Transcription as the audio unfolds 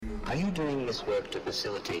Are you doing this work to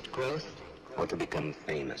facilitate growth or to become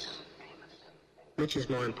famous? Which is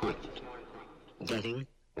more important, getting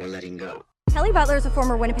or letting go? Kelly Butler is a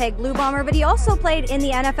former Winnipeg Blue Bomber, but he also played in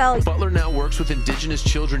the NFL. Butler now works with Indigenous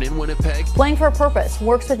children in Winnipeg. Playing for a Purpose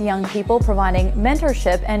works with young people, providing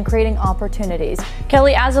mentorship and creating opportunities.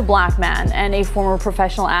 Kelly, as a black man and a former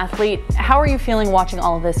professional athlete, how are you feeling watching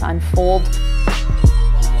all of this unfold?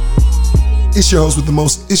 It's your host with the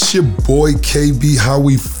most. It's your boy KB. How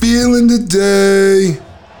we feeling today?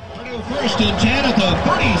 First and 10 at the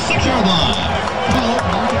 36-yard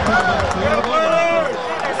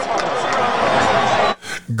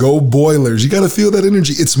line. Go Boilers. You got to feel that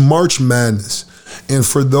energy. It's March Madness. And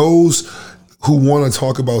for those who want to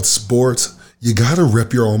talk about sports, you got to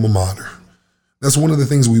rep your alma mater. That's one of the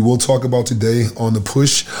things we will talk about today on The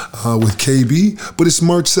Push with KB. But it's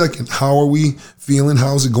March 2nd. How are we feeling?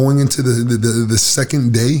 How's it going into the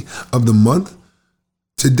second day of the month?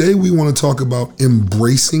 Today, we want to talk about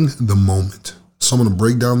embracing the moment. So I'm going to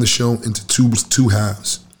break down the show into two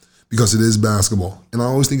halves because it is basketball. And I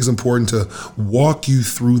always think it's important to walk you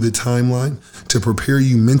through the timeline to prepare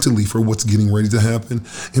you mentally for what's getting ready to happen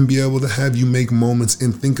and be able to have you make moments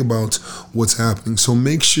and think about what's happening. So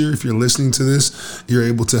make sure if you're listening to this, you're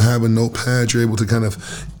able to have a notepad, you're able to kind of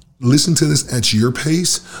listen to this at your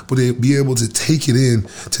pace, but be able to take it in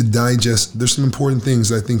to digest. There's some important things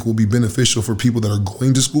that I think will be beneficial for people that are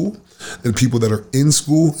going to school, the people that are in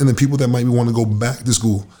school, and the people that might want to go back to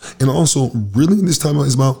school. And also, really, this time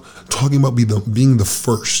is about talking about being the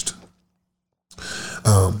first.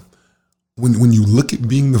 When you look at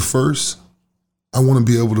being the first, I want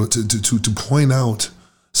to be able to point out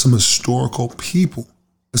some historical people,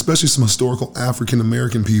 especially some historical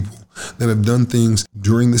African-American people that have done things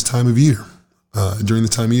during this time of year, and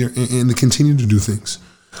to continue to do things.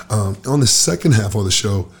 On the second half of the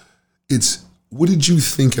show, it's what did you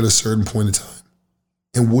think at a certain point in time?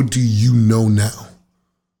 And what do you know now?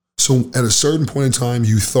 So at a certain point in time,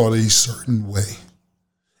 you thought a certain way.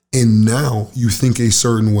 And now you think a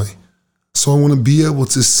certain way. So I want to be able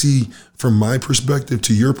to see from my perspective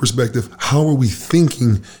to your perspective, how are we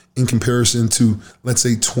thinking in comparison to, let's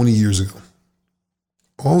say, 20 years ago?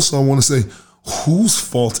 Also, I want to say, whose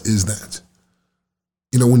fault is that?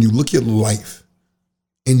 You know, when you look at life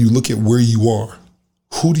and you look at where you are,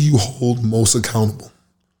 who do you hold most accountable?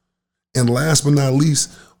 And last but not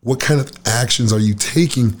least, what kind of actions are you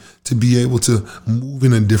taking to be able to move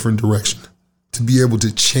in a different direction, to be able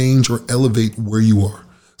to change or elevate where you are?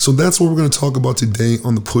 So that's what we're going to talk about today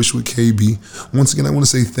on The Push with KB. Once again, I want to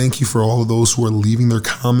say thank you for all of those who are leaving their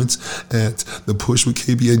comments at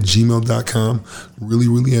thepushwithkb@gmail.com.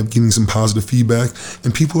 Really am getting some positive feedback,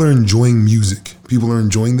 and people are enjoying music. People are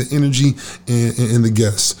enjoying the energy and the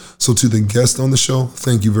guests. So to the guests on the show,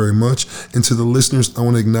 thank you very much. And to the listeners, I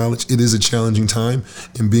want to acknowledge it is a challenging time,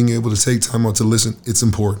 and being able to take time out to listen, it's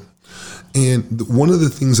important. And one of the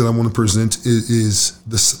things that I want to present is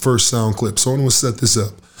the first sound clip. So I want to set this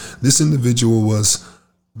up. This individual was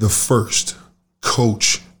the first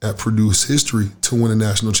coach at Purdue's history to win a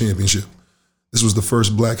national championship. This was the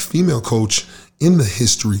first black female coach in the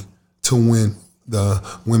history to win the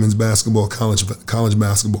women's basketball, college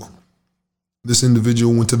basketball. This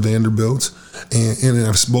individual went to Vanderbilt, and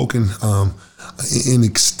I've spoken in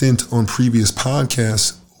extent on previous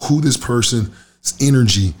podcasts who this person's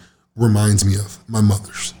energy reminds me of, my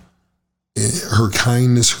mother's. Her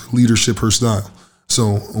kindness, her leadership, her style.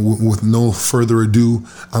 So with no further ado,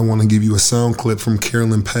 I want to give you a sound clip from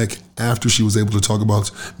Carolyn Peck after she was able to talk about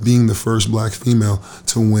being the first black female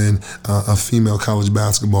to win a female college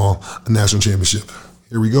basketball national championship.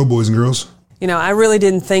 Here we go, boys and girls. You know, I really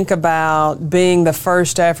didn't think about being the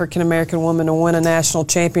first African-American woman to win a national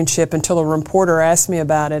championship until a reporter asked me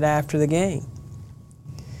about it after the game.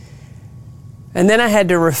 And then I had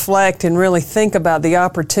to reflect and really think about the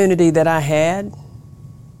opportunity that I had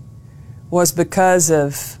was because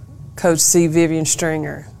of Coach C. Vivian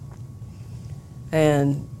Stringer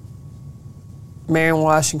and Marion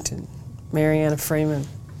Washington, Mariana Freeman,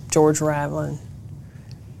 George Raveling.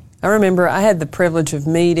 I remember I had the privilege of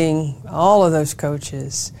meeting all of those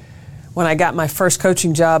coaches when I got my first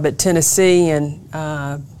coaching job at Tennessee, and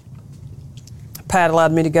Pat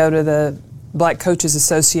allowed me to go to the Black Coaches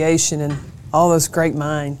Association, and all those great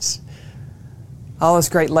minds, all those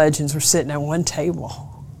great legends were sitting at one table.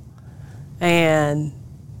 And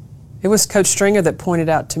it was Coach Stringer that pointed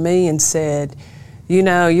out to me and said, you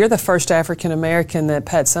know, you're the first African-American that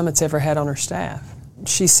Pat Summitt's ever had on her staff.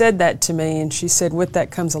 She said that to me, and she said, with that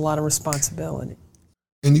comes a lot of responsibility.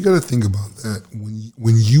 And you got to think about that.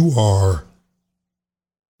 When you are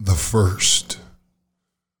the first,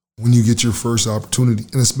 when you get your first opportunity,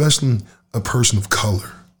 and especially a person of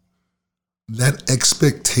color. That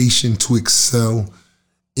expectation to excel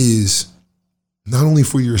is not only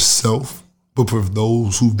for yourself, but for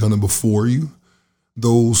those who've done it before you,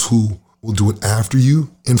 those who will do it after you,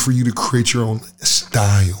 and for you to create your own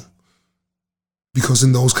style. Because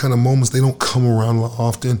in those kind of moments, they don't come around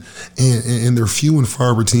often, and they're few and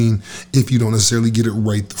far between if you don't necessarily get it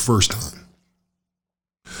right the first time.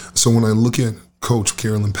 So when I look at Coach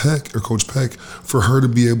Carolyn Peck, or Coach Peck, for her to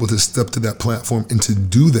be able to step to that platform and to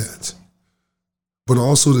do that, but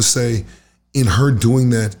also to say, in her doing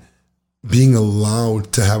that, being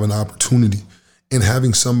allowed to have an opportunity, and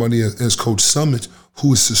having somebody as Coach Summit,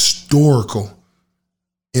 who is historical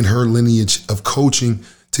in her lineage of coaching,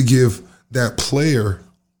 to give that player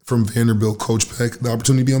from Vanderbilt, Coach Peck, the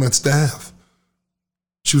opportunity to be on that staff.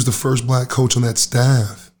 She was the first Black coach on that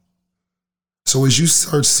staff. So as you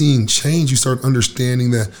start seeing change, you start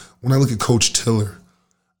understanding that when I look at Coach Tiller,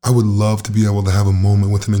 I would love to be able to have a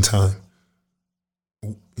moment with him in time.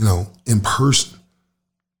 In person.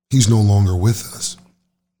 He's no longer with us.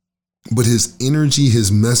 But his energy,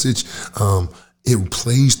 his message, it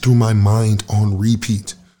plays through my mind on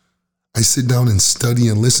repeat. I sit down and study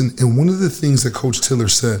and listen. And one of the things that Coach Tiller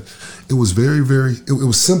said, it was it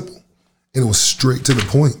was simple, and it was straight to the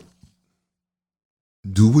point.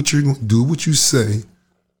 Do what you say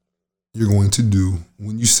you're going to do.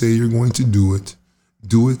 When you say you're going to do it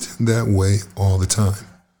that way all the time.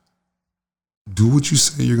 Do what you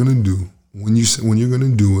say you're going to do when you're going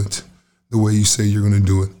to do it the way you say you're going to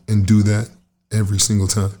do it, and do that every single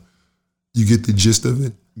time. You get the gist of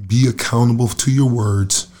it. Be accountable to your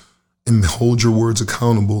words and hold your words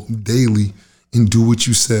accountable daily, and do what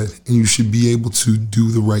you said. And you should be able to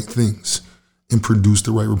do the right things and produce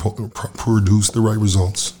the right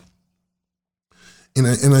results. And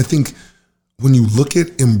I think when you look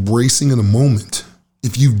at embracing in a moment,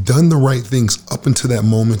 if you've done the right things up until that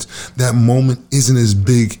moment isn't as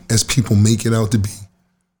big as people make it out to be.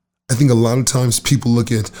 I think a lot of times people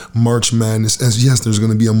look at March Madness as, yes, there's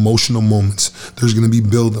going to be emotional moments. There's going to be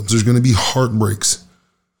buildups. There's going to be heartbreaks.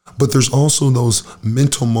 But there's also those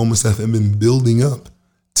mental moments that have been building up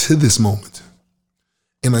to this moment.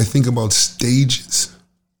 And I think about stages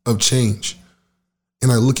of change.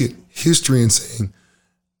 And I look at history and saying,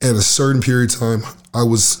 at a certain period of time, I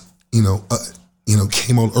was,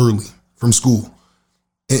 came out early from school.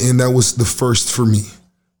 And that was the first for me.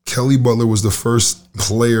 Kelly Butler was the first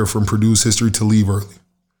player from Purdue's history to leave early.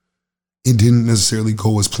 It didn't necessarily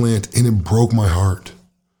go as planned, and it broke my heart.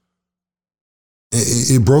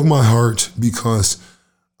 It broke my heart because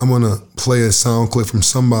I'm going to play a sound clip from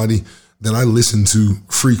somebody that I listen to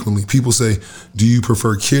frequently. People say, do you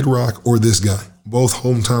prefer Kid Rock or this guy? Both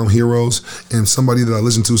hometown heroes and somebody that I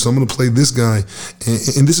listen to. So I'm going to play this guy.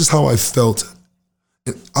 And this is how I felt.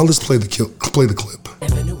 And I'll just play the clip.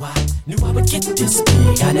 Never knew I would get this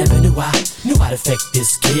big. I never knew I'd affect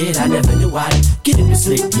this kid. I never knew I'd get him to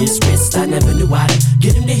slit his wrist. I never knew I'd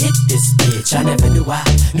get him to hit this bitch. I never knew I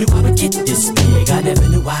would get this big. I never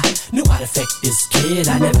knew I'd affect this kid.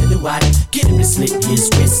 I never knew I'd get him to slit his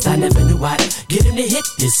wrist. I never knew I'd get him to hit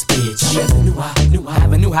this bitch. I never knew I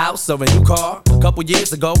have a new house or a new car. A couple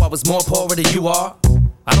years ago I was more poorer than you are.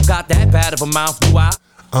 I don't got that bad of a mouth, do I?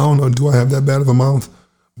 I don't know, do I have that bad of a mouth?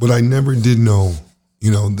 But I never did know,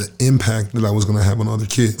 the impact that I was going to have on other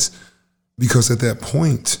kids. Because at that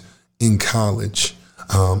point in college,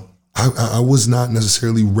 I was not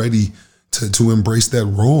necessarily ready to embrace that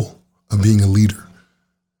role of being a leader.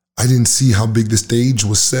 I didn't see how big the stage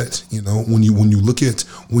was set. When you look at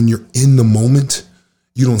when you're in the moment,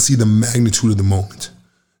 you don't see the magnitude of the moment.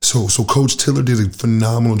 So Coach Tiller did a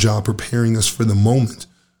phenomenal job preparing us for the moment.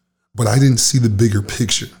 But I didn't see the bigger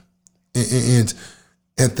picture. And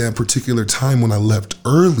at that particular time when I left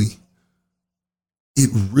early, it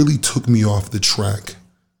really took me off the track.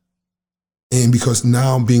 And because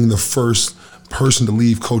now being the first person to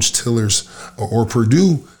leave Coach Tiller's or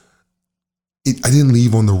Purdue, I didn't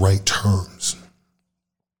leave on the right terms.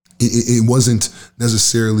 It wasn't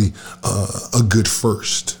necessarily a good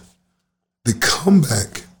first. The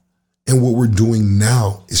comeback and what we're doing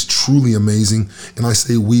now is truly amazing. And I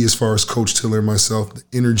say we, as far as Coach Tiller and myself, the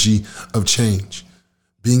energy of change,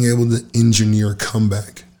 being able to engineer a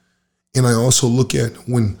comeback. And I also look at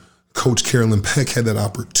when Coach Carolyn Peck had that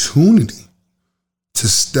opportunity to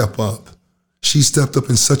step up. She stepped up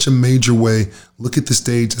in such a major way. Look at the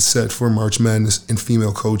stage that's set for March Madness and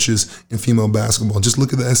female coaches and female basketball. Just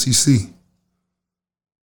look at the SEC.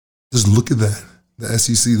 Just look at that. The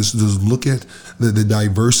SEC, just look at the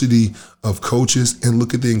diversity of coaches and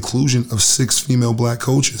look at the inclusion of 6 female Black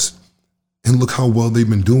coaches. And look how well they've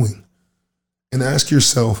been doing. And ask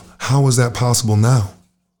yourself, how is that possible now?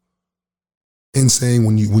 And saying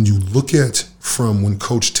when you look at from when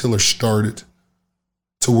Coach Tiller started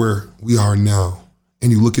to where we are now,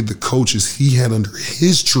 and you look at the coaches he had under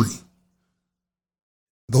his tree,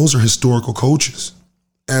 those are historical coaches,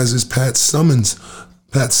 as is Pat Summit's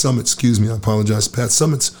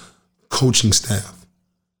coaching staff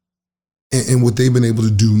and what they've been able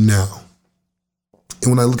to do now. And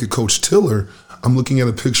when I look at Coach Tiller, I'm looking at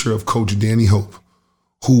a picture of Coach Danny Hope,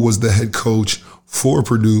 who was the head coach for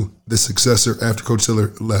Purdue, the successor after Coach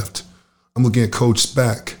Tiller left. I'm looking at Coach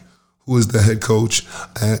Spack, who is the head coach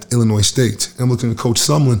at Illinois State. And I'm looking at Coach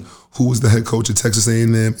Sumlin, who was the head coach at Texas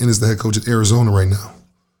A&M and is the head coach at Arizona right now.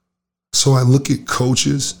 So I look at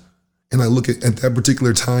coaches, and I look at that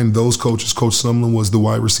particular time, those coaches. Coach Sumlin was the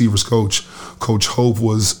wide receivers coach. Coach Hope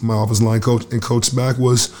was my offensive line coach, and Coach Spack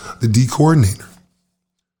was the D coordinator.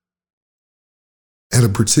 At a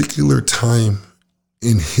particular time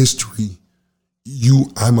in history,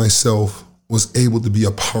 I myself was able to be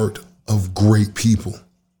a part of great people.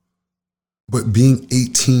 But being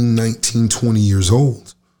 18, 19, 20 years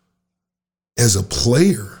old, as a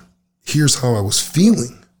player, here's how I was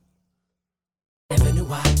feeling. Never knew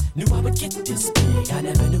I would get this big. I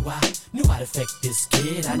never knew I'd affect this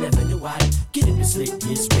kid. I never knew I'd get him to slit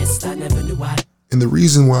his wrist. I never knew I'd. And the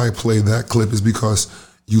reason why I play that clip is because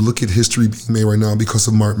you look at history being made right now because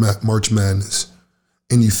of March Madness,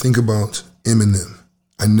 and you think about Eminem.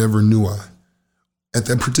 I never knew I. At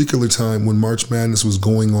that particular time when March Madness was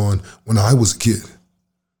going on, when I was a kid,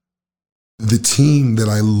 the team that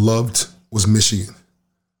I loved was Michigan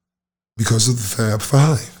because of the Fab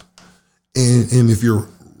Five. And if you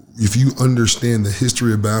understand the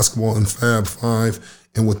history of basketball and Fab Five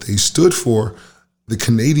and what they stood for, the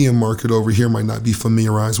Canadian market over here might not be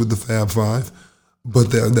familiarized with the Fab Five,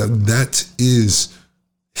 but that is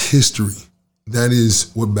history. That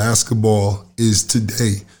is what basketball is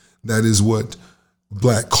today. That is what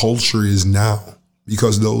Black culture is now,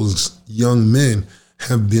 because those young men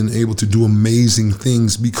have been able to do amazing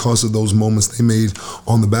things because of those moments they made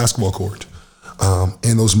on the basketball court.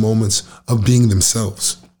 And those moments of being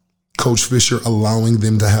themselves. Coach Fisher allowing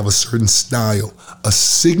them to have a certain style, a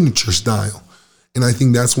signature style. And I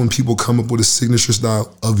think that's when people come up with a signature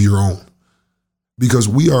style of your own. Because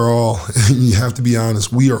we are all, you have to be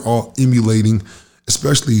honest, we are all emulating,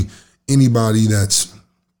 especially anybody that's,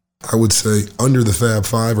 I would say, under the Fab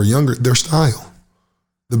Five or younger, their style.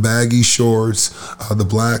 The baggy shorts, the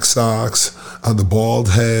black socks, the bald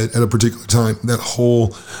head at a particular time, that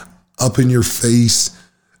whole up in your face,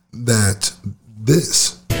 that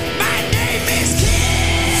this. My name is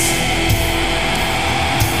Kiss.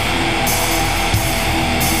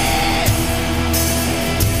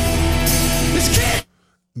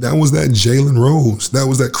 That was that Jalen Rose. That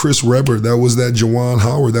was that Chris Webber. That was that Juwan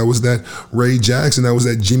Howard. That was that Ray Jackson. That was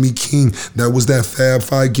that Jimmy King. That was that Fab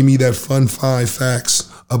Five. Give me that fun 5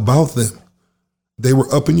 facts about them. They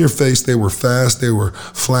were up in your face. They were fast. They were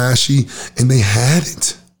flashy. And they had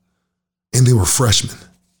it. And they were freshmen.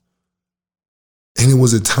 And it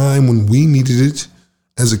was a time when we needed it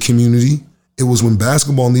as a community. It was when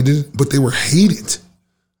basketball needed it, but they were hated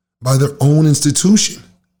by their own institution.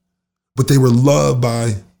 But they were loved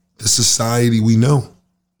by the society we know.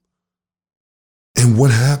 And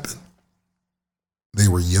what happened? They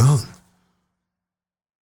were young.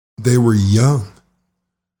 They were young.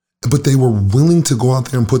 But they were willing to go out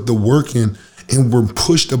there and put the work in, and were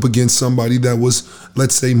pushed up against somebody that was,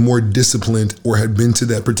 let's say, more disciplined or had been to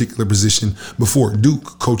that particular position before.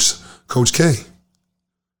 Duke, Coach K.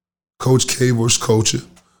 Coach K versus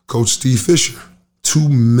Coach Steve Fisher. Two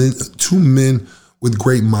men with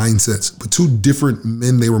great mindsets, but two different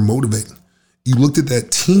men they were motivating. You looked at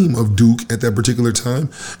that team of Duke at that particular time,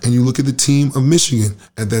 and you look at the team of Michigan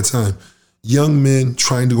at that time. Young men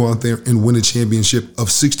trying to go out there and win a championship of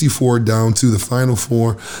 64 down to the Final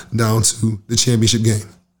Four, down to the championship game.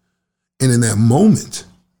 And in that moment,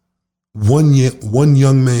 one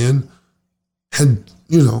young man had,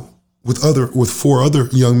 with 4 other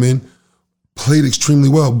young men, played extremely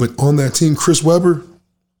well. But on that team, Chris Webber,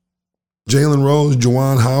 Jalen Rose,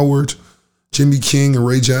 Juwan Howard, Jimmy King, and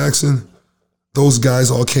Ray Jackson, those guys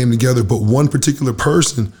all came together. But one particular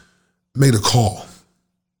person made a call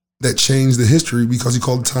that changed the history because he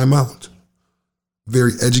called a timeout.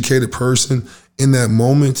 Very educated person in that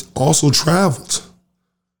moment, also traveled.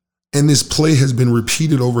 And this play has been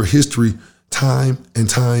repeated over history time and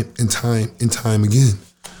time and time and time again.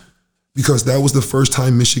 Because that was the first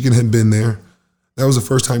time Michigan had been there. That was the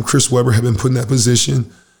first time Chris Webber had been put in that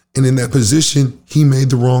position. And in that position, he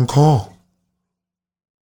made the wrong call.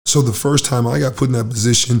 So the first time I got put in that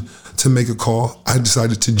position to make a call, I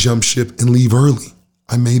decided to jump ship and leave early.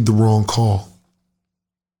 I made the wrong call.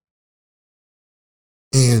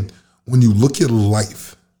 And when you look at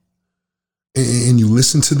life and you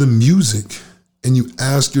listen to the music and you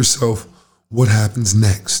ask yourself, what happens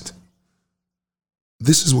next?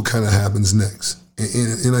 This is what kind of happens next.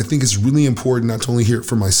 And I think it's really important not to only hear it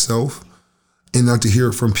from myself and not to hear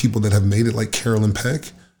it from people that have made it like Carolyn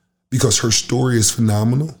Peck, because her story is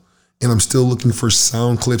phenomenal. And I'm still looking for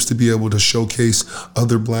sound clips to be able to showcase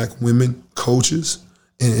other Black women coaches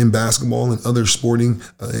in basketball and other sporting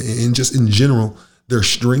and just in general, their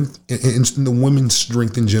strength and the women's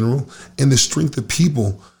strength in general, and the strength of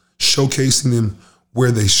people, showcasing them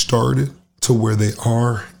where they started to where they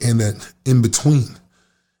are and that in between.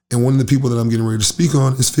 And one of the people that I'm getting ready to speak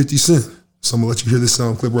on is 50 Cent. So I'm gonna let you hear this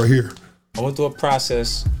sound clip right here. I went through a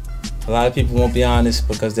process. A lot of people won't be honest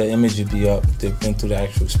because their image would be up. They've been through the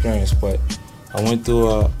actual experience. But I went through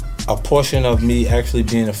a portion of me actually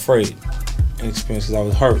being afraid in experiences. I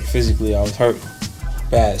was hurt physically. I was hurt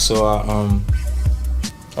bad. So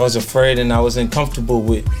I was afraid, and I was uncomfortable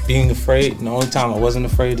with being afraid. And the only time I wasn't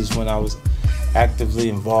afraid is when I was actively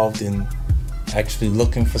involved in actually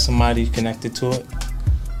looking for somebody connected to it.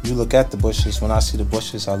 You look at the bushes. When I see the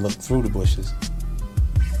bushes, I look through the bushes.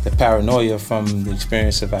 The paranoia from the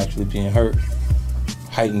experience of actually being hurt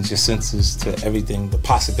heightens your senses to everything, the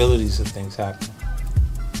possibilities of things happening.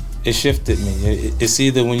 It shifted me. It's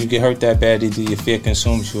either when you get hurt that bad, either your fear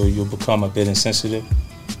consumes you or you'll become a bit insensitive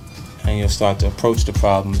and you'll start to approach the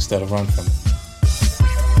problem instead of run from it.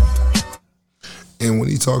 And when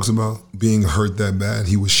he talks about being hurt that bad,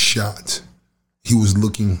 he was shot. He was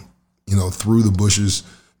looking, through the bushes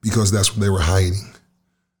because that's where they were hiding.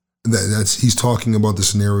 He's talking about the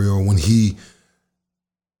scenario when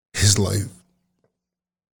his life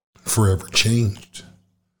forever changed.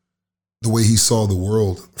 The way he saw the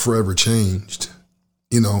world forever changed,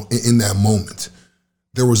 in that moment.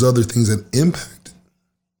 There was other things that impacted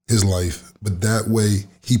his life, but that way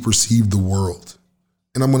he perceived the world.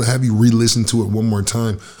 And I'm going to have you re-listen to it one more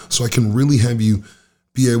time so I can really have you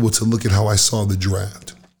be able to look at how I saw the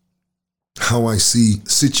draft, how I see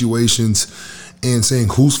situations, and saying,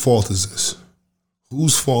 whose fault is this?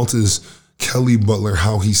 Whose fault is Kelly Butler,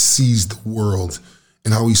 how he sees the world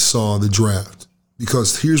and how he saw the draft?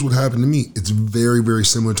 Because here's what happened to me. It's very, very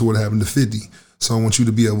similar to what happened to 50. So I want you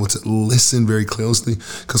to be able to listen very closely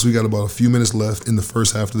because we got about a few minutes left in the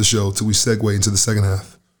first half of the show till we segue into the second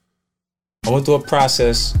half. I went through a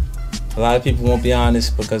process. A lot of people won't be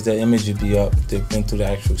honest because their image would be up. They've been through the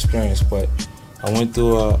actual experience. But I went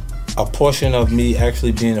through a portion of me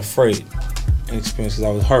actually being afraid in experiences. I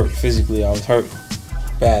was hurt physically. I was hurt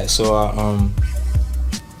bad. So I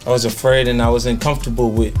was afraid, and I was uncomfortable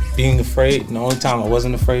with being afraid. And the only time I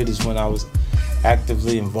wasn't afraid is when I was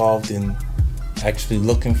actively involved in actually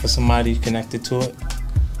looking for somebody connected to it.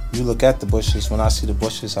 You look at the bushes. When I see the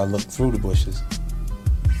bushes, I look through the bushes.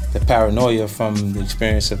 The paranoia from the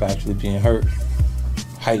experience of actually being hurt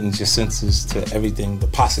heightens your senses to everything, the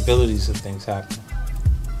possibilities of things happening.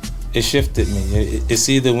 It shifted me. It's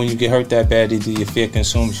either when you get hurt that bad, either your fear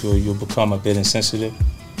consumes you or you'll become a bit insensitive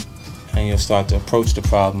and you'll start to approach the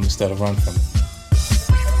problem instead of run from it.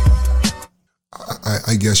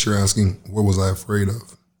 I guess you're asking, what was I afraid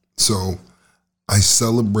of? So I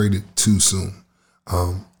celebrated too soon.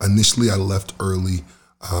 Initially, I left early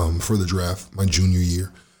for the draft my junior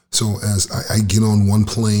year. So as I get on one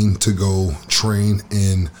plane to go train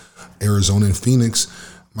in Arizona and Phoenix,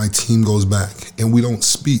 my team goes back and we don't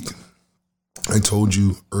speak. I told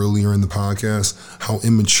you earlier in the podcast how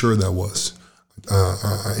immature that was.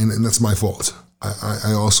 And that's my fault.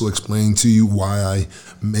 I also explained to you why I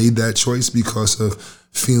made that choice, because of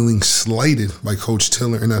feeling slighted by Coach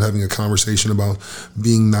Tiller and not having a conversation about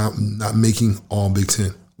being not making all Big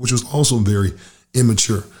Ten, which was also very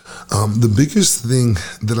immature. The biggest thing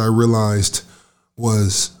that I realized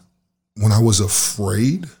was when I was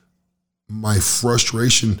afraid, my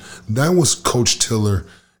frustration, that was Coach Tiller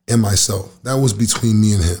and myself. That was between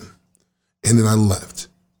me and him. And then I left.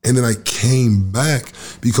 And then I came back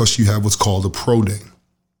because you have what's called a pro day.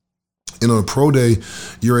 And on a pro day,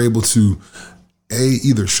 you're able to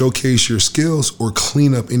either showcase your skills or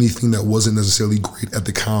clean up anything that wasn't necessarily great at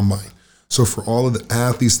the combine. So for all of the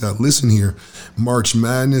athletes that listen here, March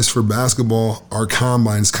Madness for basketball, our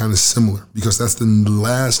combine is kind of similar because that's the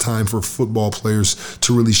last time for football players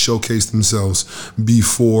to really showcase themselves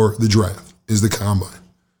before the draft is the combine.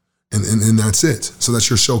 And that's it. So that's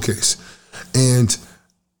your showcase. And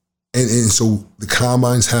And so the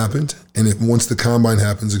combines happened, and once the combine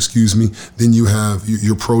happens, then you have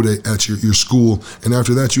your pro day at your school, and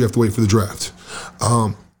after that you have to wait for the draft.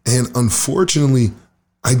 And unfortunately,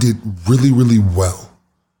 I did really, really well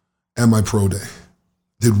at my pro day.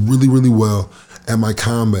 Did really, really well at my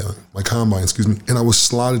combine, and I was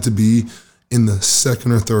slotted to be in the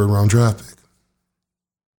second or third round draft pick.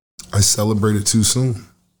 I celebrated too soon.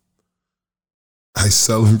 I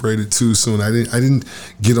didn't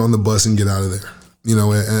get on the bus and get out of there. You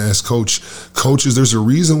know, as coaches, there's a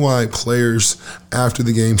reason why players after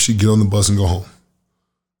the game should get on the bus and go home.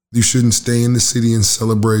 You shouldn't stay in the city and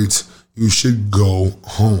celebrate. You should go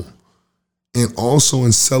home. And also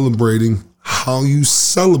in celebrating, how you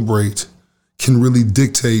celebrate can really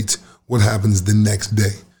dictate what happens the next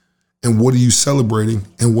day. And what are you celebrating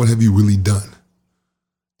and what have you really done?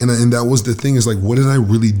 And that was the thing, is like, what had I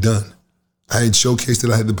really done? I had showcased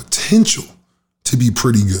that I had the potential to be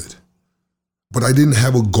pretty good, but I didn't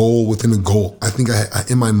have a goal within a goal. I think I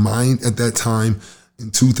in my mind at that time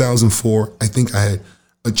in 2004, I think I had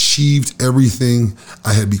achieved everything.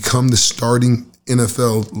 I had become the starting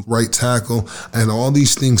NFL right tackle. I had all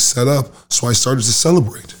these things set up, so I started to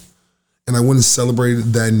celebrate. And I went and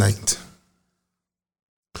celebrated that night.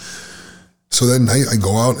 So that night I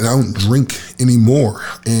go out and I don't drink anymore.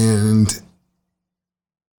 And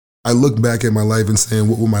I look back at my life and saying,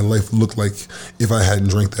 what would my life look like if I hadn't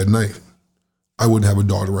drank that night? I wouldn't have a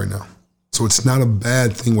daughter right now. So it's not a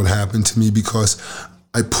bad thing what happened to me because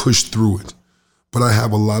I pushed through it. But I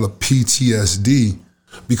have a lot of PTSD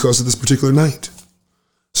because of this particular night.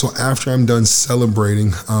 So after I'm done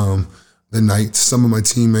celebrating the night, some of my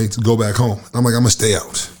teammates go back home. I'm like, I'm gonna stay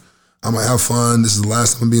out. I'm gonna have fun. This is the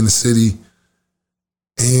last time I'm gonna be in the city.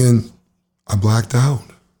 And I blacked out.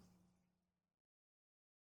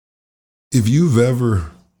 If you've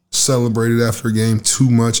ever celebrated after a game too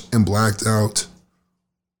much and blacked out,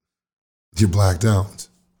 you're blacked out.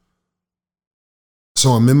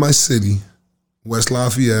 So I'm in my city, West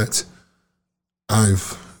Lafayette.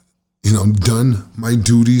 I've, done my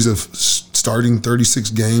duties of starting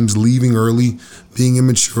 36 games, leaving early, being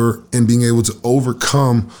immature, and being able to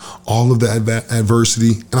overcome all of the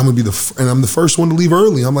adversity. And I'm the first one to leave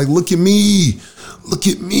early. I'm like, look at me.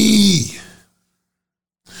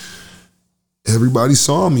 Everybody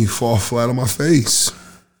saw me fall flat on my face.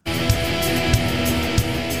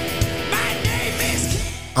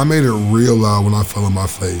 I made it real loud when I fell on my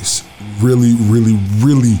face. Really, really,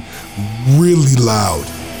 really, really loud.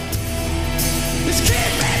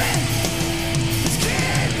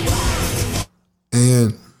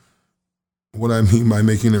 And what I mean by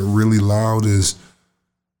making it really loud is,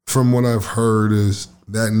 from what I've heard, is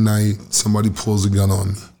that night somebody pulls a gun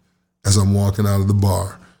on me as I'm walking out of the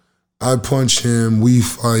bar. I punch him, we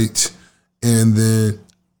fight, and then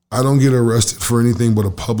I don't get arrested for anything but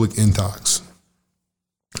a public intox.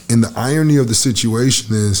 And the irony of the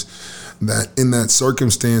situation is that in that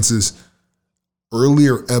circumstances,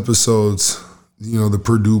 earlier episodes, the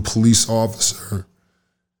Purdue police officer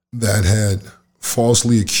that had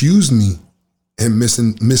falsely accused me and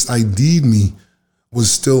mis-ID'd me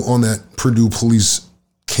was still on that Purdue police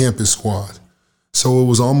campus squad. So it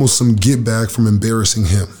was almost some get back from embarrassing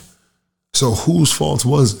him. So whose fault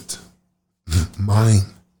was it? Mine.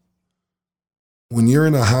 When you're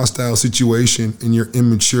in a hostile situation and you're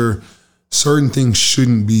immature, certain things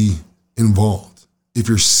shouldn't be involved if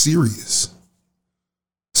you're serious.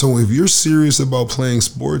 So if you're serious about playing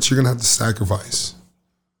sports, you're going to have to sacrifice.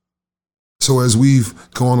 So as we've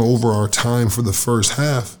gone over our time for the first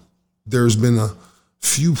half, there's been a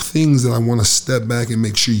few things that I want to step back and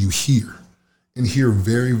make sure you hear, and hear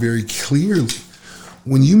very, very clearly.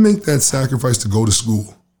 When you make that sacrifice to go to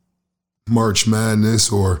school, March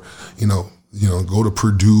Madness, or, go to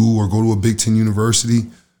Purdue or go to a Big Ten university,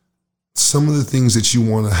 some of the things that you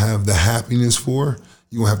want to have the happiness for,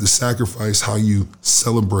 you're going to have to sacrifice how you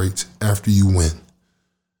celebrate after you win.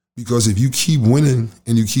 Because if you keep winning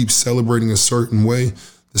and you keep celebrating a certain way,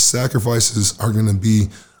 the sacrifices are going to be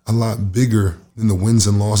a lot bigger than the wins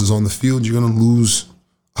and losses on the field. You're going to lose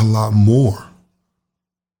a lot more.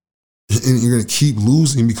 And you're going to keep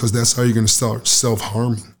losing because that's how you're going to start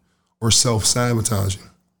self-harming or self-sabotaging.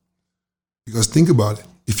 Because think about it.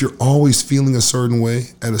 If you're always feeling a certain way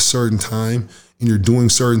at a certain time and you're doing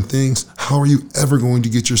certain things, how are you ever going to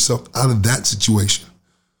get yourself out of that situation?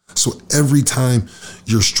 So every time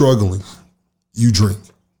you're struggling, you drink.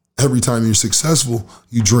 Every time you're successful,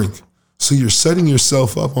 you drink. So you're setting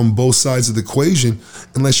yourself up on both sides of the equation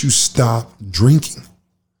unless you stop drinking.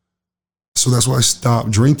 So that's why I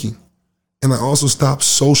stopped drinking. And I also stopped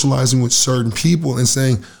socializing with certain people and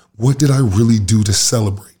saying, what did I really do to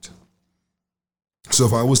celebrate? So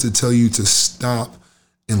if I was to tell you to stop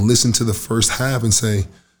and listen to the first half and say,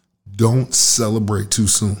 don't celebrate too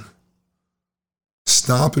soon.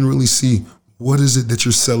 Stop and really see, what is it that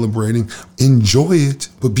you're celebrating? Enjoy it,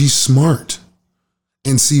 but be smart.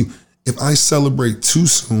 And see, if I celebrate too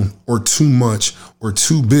soon or too much or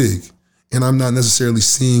too big, and I'm not necessarily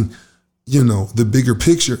seeing, the bigger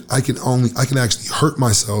picture, I can actually hurt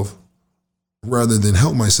myself rather than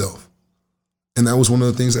help myself. And that was one of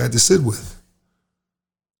the things I had to sit with.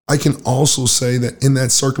 I can also say that in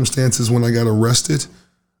that circumstances when I got arrested,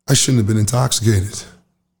 I shouldn't have been intoxicated.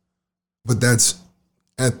 But that's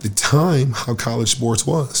at the time how college sports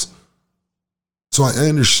was. So I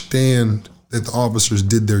understand that the officers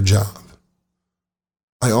did their job.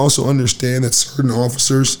 I also understand that certain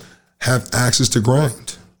officers have access to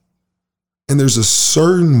grind. And there's a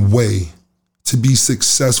certain way to be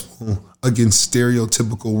successful against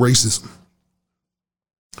stereotypical racism.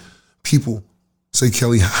 People say,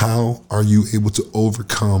 Kelly, how are you able to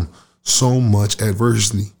overcome so much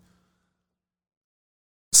adversity?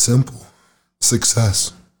 Simple.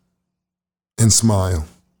 Success. And smile.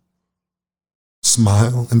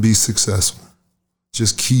 Smile and be successful.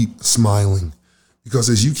 Just keep smiling. Because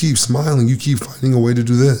as you keep smiling, you keep finding a way to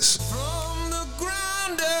do this. From the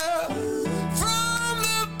ground up, from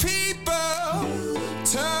the people,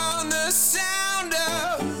 turn the sound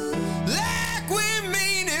up, like we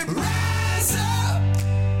mean it. Rise up,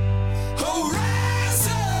 oh rise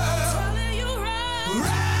up,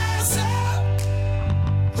 rise up,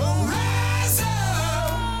 oh rise up, rise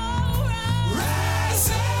up,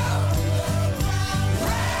 rise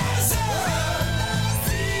up.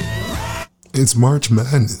 It's March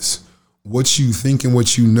Madness. What you think and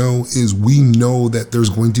what you know is we know that there's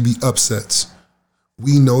going to be upsets.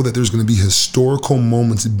 We know that there's going to be historical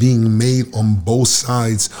moments being made on both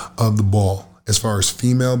sides of the ball, as far as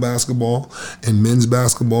female basketball and men's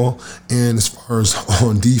basketball, and as far as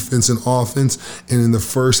on defense and offense, and in the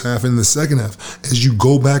first half and in the second half. As you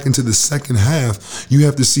go back into the second half, you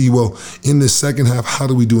have to see, well, in the second half, how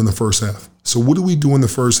do we do in the first half? So what do we do in the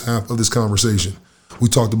first half of this conversation? We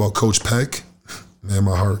talked about Coach Peck. Man,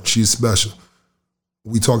 my heart, she's special.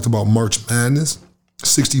 We talked about March Madness,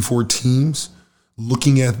 64 teams,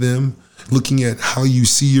 looking at them, looking at how you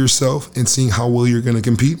see yourself and seeing how well you're going to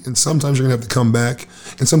compete. And sometimes you're going to have to come back,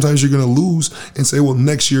 and sometimes you're going to lose and say, well,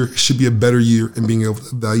 next year should be a better year in being able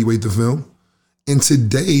to evaluate the film. And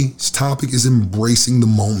today's topic is embracing the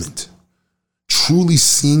moment, truly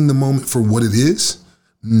seeing the moment for what it is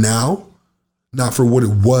now, not for what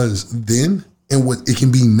it was then, and what it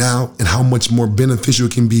can be now and how much more beneficial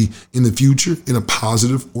it can be in the future in a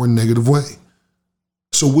positive or negative way.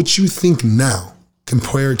 So what you think now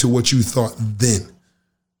compared to what you thought then,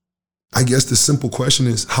 I guess the simple question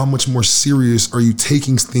is, how much more serious are you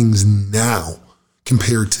taking things now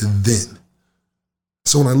compared to then?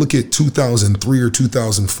 So when I look at 2003 or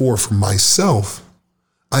 2004 for myself,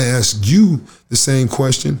 I ask you the same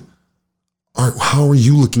question. How are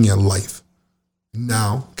you looking at life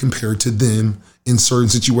now compared to then in certain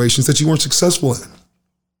situations that you weren't successful in?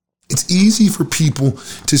 It's easy for people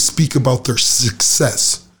to speak about their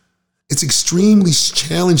success. It's extremely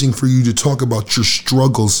challenging for you to talk about your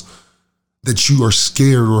struggles that you are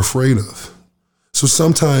scared or afraid of. So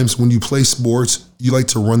sometimes when you play sports, you like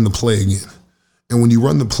to run the play again. And when you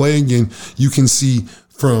run the play again, you can see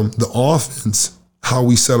from the offense how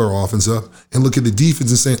we set our offense up and look at the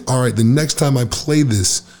defense and say, all right, the next time I play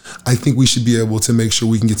this, I think we should be able to make sure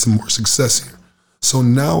we can get some more success here. So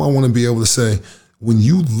now I want to be able to say, when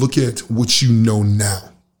you look at what you know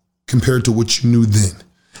now compared to what you knew then,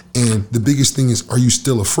 and the biggest thing is, are you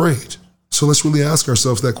still afraid? So let's really ask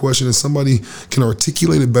ourselves that question, and somebody can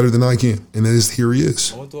articulate it better than I can, and that is, here he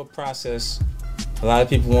is. I went through a process. A lot of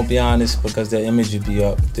people won't be honest because their image would be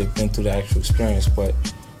up. They've been through the actual experience, but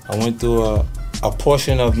I went through a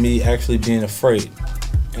portion of me actually being afraid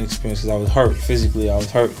and experience because I was hurt physically. I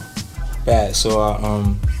was hurt bad, so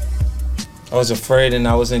I was afraid and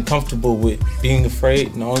I wasn't comfortable with being afraid.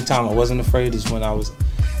 And the only time I wasn't afraid is when I was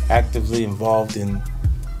actively involved in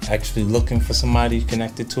actually looking for somebody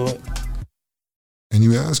connected to it. And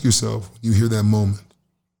you ask yourself, when you hear that moment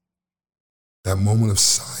of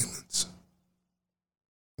silence,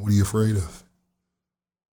 what are you afraid of?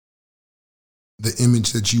 The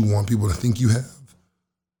image that you want people to think you have.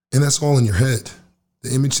 And that's all in your head.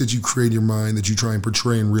 The image that you create in your mind, that you try and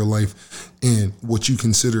portray in real life, and what you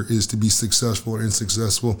consider is to be successful or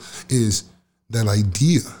unsuccessful is that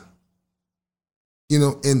idea.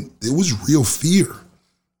 And it was real fear.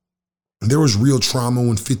 There was real trauma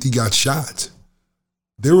when 50 got shot.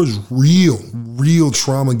 There was real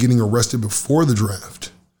trauma getting arrested before the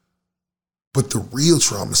draft. But the real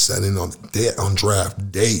trauma set in on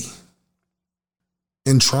draft day.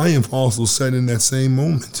 And triumph also set in that same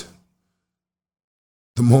moment.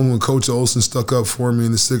 The moment when Coach Olsen stuck up for me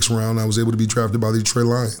in the 6th round, I was able to be drafted by the Detroit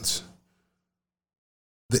Lions.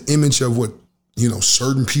 The image of what,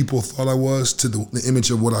 certain people thought I was to the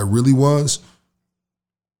image of what I really was,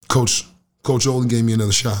 Coach Olsen gave me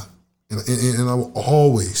another shot. And I will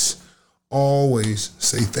always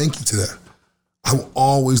say thank you to that. I will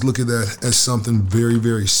always look at that as something very,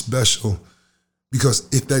 very special, because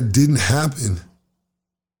if that didn't happen,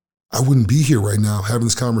 I wouldn't be here right now having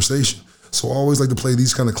this conversation. So I always like to play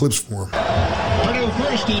these kind of clips for him. Purdue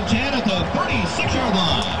 1st and 10 at the 36-yard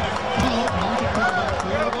line.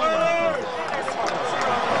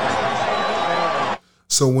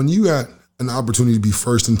 So when you got an opportunity to be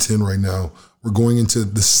 1st and 10 right now, we're going into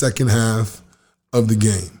the second half of the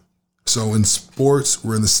game. So in sports,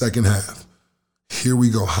 we're in the second half. Here we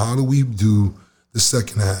go. How do we do the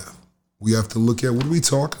second half? We have to look at, what are we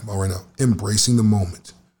talking about right now? Embracing the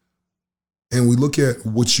moment. And we look at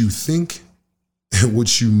what you think and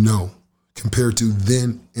what you know compared to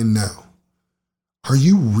then and now. Are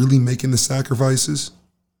you really making the sacrifices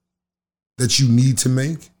that you need to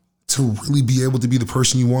make to really be able to be the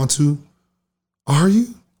person you want to? Are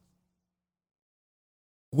you?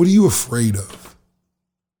 What are you afraid of?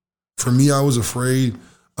 For me, I was afraid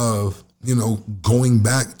of, going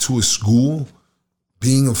back to a school,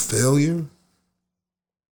 being a failure.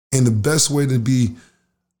 And the best way to be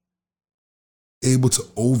able to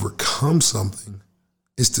overcome something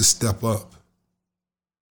is to step up,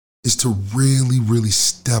 is to really, really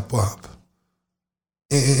step up.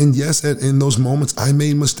 And yes, in those moments, I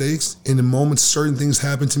made mistakes. And in moments, certain things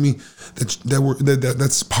happened to me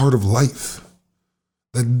that's part of life.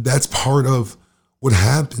 That's part of what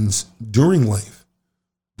happens during life.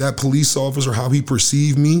 That police officer, how he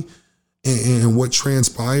perceived me and what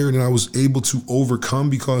transpired, and I was able to overcome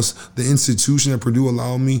because the institution at Purdue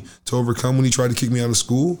allowed me to overcome when he tried to kick me out of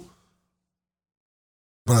school.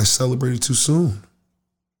 But I celebrated too soon.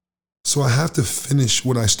 So I have to finish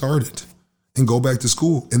what I started and go back to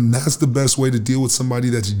school. And that's the best way to deal with somebody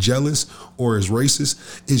that's jealous or is racist,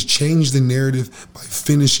 is change the narrative by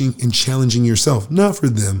finishing and challenging yourself. Not for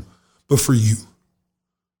them, but for you.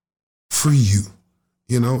 For you.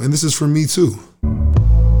 And this is for me too.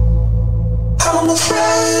 I'm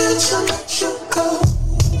afraid to let you go.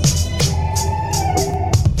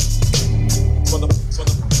 For the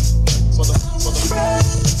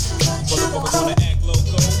fuckers wanna act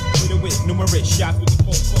loco, we the with numerous shots with the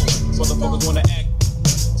fofo. For the fuckers wanna act,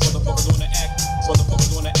 for the fuckers wanna act, for the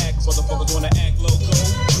fuckers wanna act, for the fuckers wanna act loco,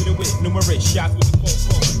 we the with numerous shots with the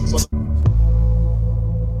fofo.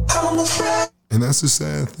 I'm afraid. And that's the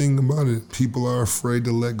sad thing about it. People are afraid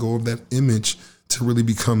to let go of that image to really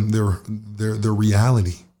become their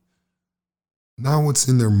reality. Not what's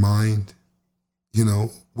in their mind,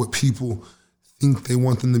 what people think they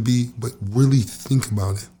want them to be, but really think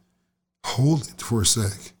about it. Hold it for a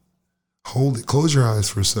sec. Hold it. Close your eyes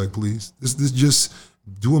for a sec, please. This just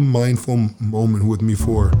do a mindful moment with me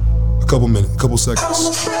for a couple minutes, a couple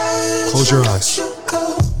seconds. Close your eyes.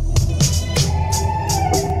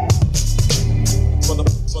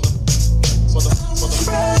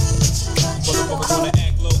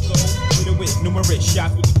 Numerous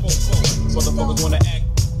shots with the fofo. For the fuckers wanna act,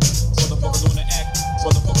 for the fuckers wanna act,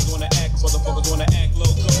 for the fuckers wanna act, for the fuckers wanna act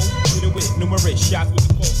loco. We the with numerous shots with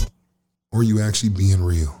the fofo. Or are you actually being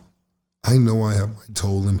real? I know I have my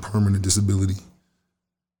total and permanent disability.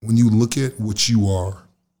 When you look at what you are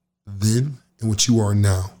then and what you are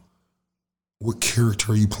now, what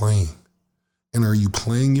character are you playing? And are you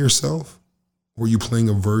playing yourself, or are you playing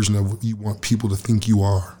a version of what you want people to think you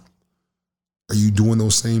are? Are you doing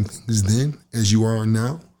those same things then as you are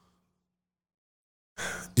now?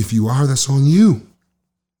 If you are, that's on you.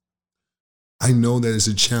 I know that it's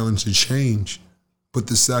a challenge to change, but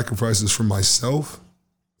the sacrifices for myself,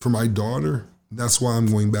 for my daughter, that's why I'm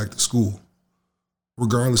going back to school.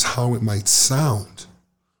 Regardless how it might sound,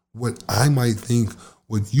 what I might think,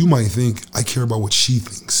 what you might think, I care about what she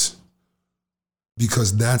thinks.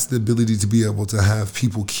 Because that's the ability to be able to have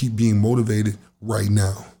people keep being motivated right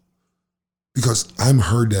now. Because I'm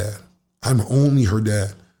her dad. I'm only her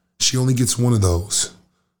dad. She only gets one of those.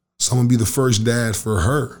 So I'm going to be the first dad for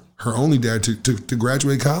her only dad to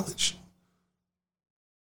graduate college.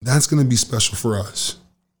 That's going to be special for us.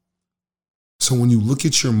 So when you look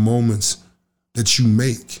at your moments that you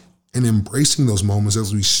make and embracing those moments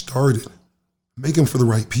as we started, make them for the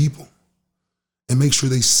right people and make sure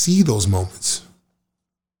they see those moments.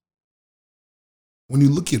 When you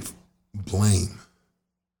look at blame,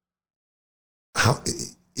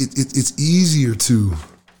 it's easier to,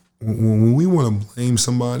 when we want to blame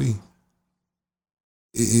somebody,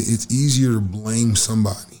 it's easier to blame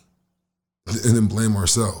somebody and then blame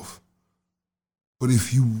ourselves. But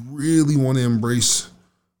if you really want to embrace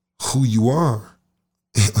who you are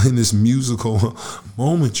in this musical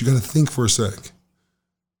moment, you got to think for a sec.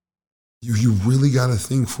 You really got to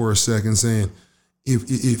think for a second, saying,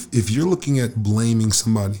 if you're looking at blaming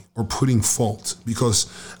somebody or putting fault, because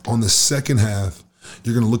on the second half,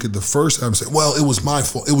 you're going to look at the first half and say, well, it was my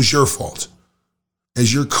fault. It was your fault.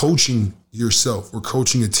 As you're coaching yourself or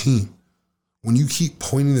coaching a team, when you keep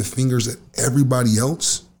pointing the fingers at everybody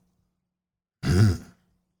else,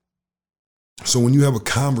 so when you have a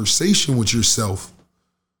conversation with yourself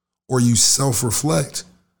or you self-reflect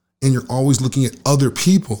and you're always looking at other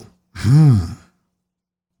people, I'm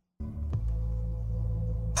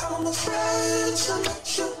afraid to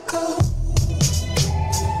let you go.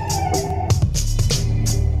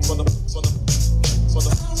 Motherfuckers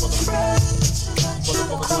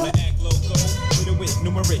wanna act loco with a whip,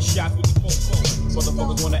 numerous shots with the phone.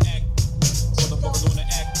 Motherfuckers wanna act. Motherfuckers wanna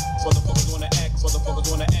act. Motherfuckers wanna act.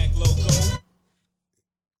 Motherfuckers wanna act loco.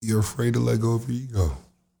 You're afraid to let go of your ego.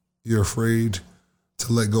 You're afraid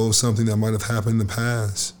to let go of something that might have happened in the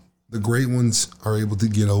past. The great ones are able to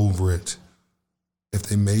get over it. If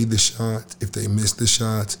they made the shot, if they missed the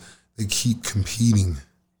shot, they keep competing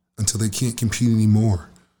until they can't compete anymore.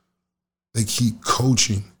 They keep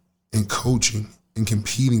coaching and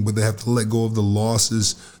competing, but they have to let go of the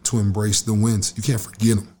losses to embrace the wins. You can't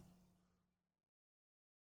forget them.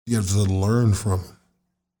 You have to learn from them.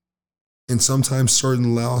 And sometimes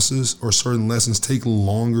certain losses or certain lessons take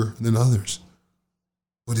longer than others.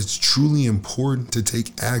 But it's truly important to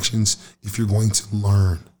take actions if you're going to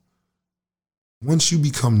learn. Once you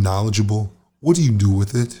become knowledgeable, what do you do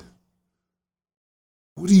with it?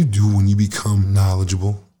 What do you do when you become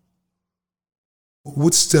knowledgeable?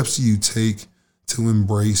 What steps do you take to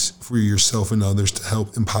embrace for yourself and others to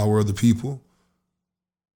help empower other people?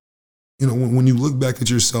 You know, when you look back at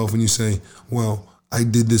yourself and you say, well, I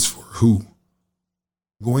did this for who?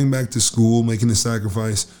 Going back to school, making the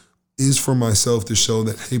sacrifice is for myself to show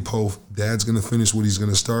that, hey, Poe, Dad's going to finish what he's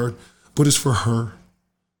going to start, but it's for her.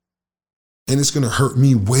 And it's going to hurt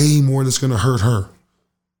me way more than it's going to hurt her.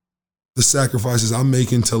 The sacrifices I'm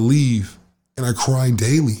making to leave, and I cry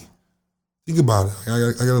daily. Think about it.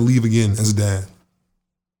 I got to leave again as a dad.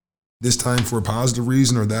 This time for a positive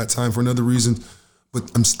reason or that time for another reason.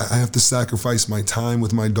 But I have to sacrifice my time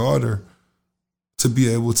with my daughter to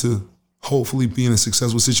be able to hopefully be in a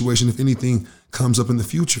successful situation if anything comes up in the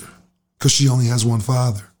future, because she only has one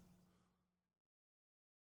father.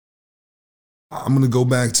 I'm going to go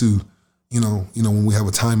back to, when we have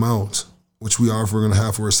a timeout, which we are, if we're going to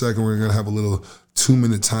have for a second, we're going to have a little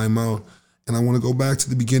 2-minute timeout. And I want to go back to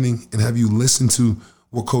the beginning and have you listen to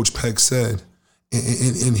what Coach Peck said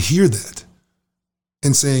and hear that.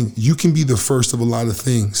 And saying you can be the first of a lot of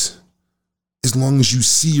things as long as you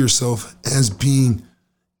see yourself as being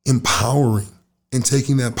empowering and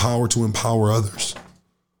taking that power to empower others.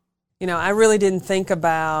 You know, I really didn't think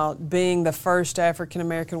about being the first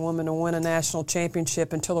African-American woman to win a national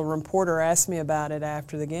championship until a reporter asked me about it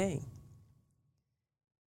after the game.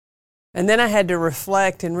 And then I had to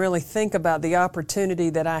reflect and really think about the opportunity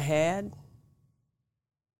that I had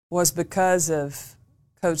was because of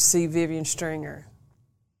Coach C. Vivian Stringer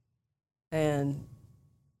and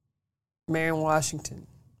Marion Washington,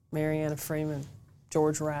 Mariana Freeman,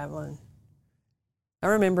 George Raveling. I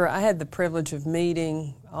remember I had the privilege of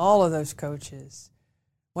meeting all of those coaches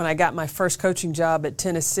when I got my first coaching job at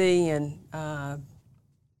Tennessee, and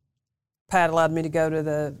Pat allowed me to go to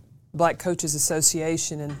the Black Coaches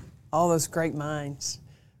Association, and all those great minds,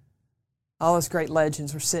 all those great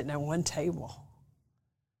legends were sitting at one table.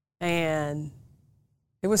 And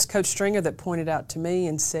it was Coach Stringer that pointed out to me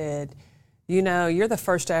and said, you know, you're the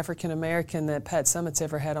first African-American that Pat Summitt's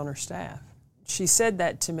ever had on her staff. She said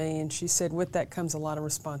that to me, and she said, with that comes a lot of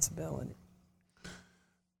responsibility.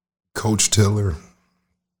 Coach Tiller,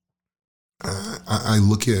 I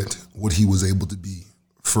look at what he was able to be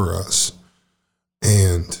for us.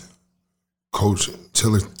 And Coach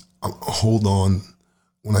Tiller, hold on,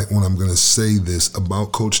 when I'm going to say this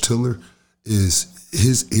about Coach Tiller, is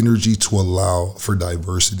his energy to allow for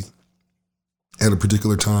diversity. At a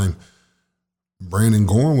particular time, Brandon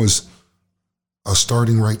Gorham was a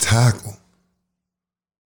starting right tackle.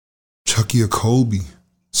 Chucky Okobi,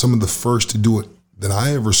 some of the first to do it that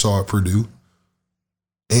I ever saw at Purdue.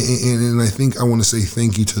 And I think I want to say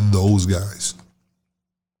thank you to those guys.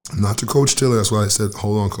 Not to Coach Tiller, that's why I said,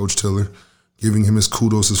 hold on, Coach Tiller, giving him his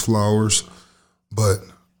kudos, his flowers. But,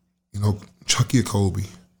 you know, Chucky Okobi,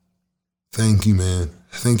 Thank you, man.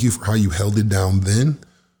 Thank you for how you held it down then.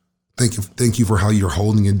 Thank you for how you're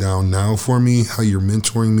holding it down now for me, how you're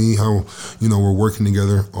mentoring me, how, we're working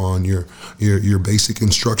together on your basic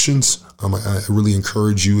instructions. I really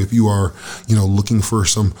encourage you, if you are, looking for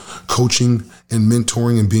some coaching and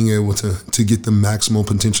mentoring and being able to get the maximal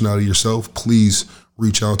potential out of yourself, please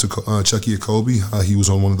reach out to Chucky Akobe. He was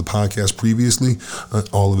on one of the podcasts previously.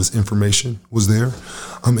 All of his information was there.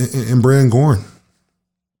 And Brand Gorin.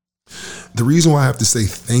 The reason why I have to say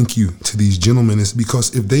thank you to these gentlemen is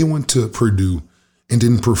because if they went to Purdue and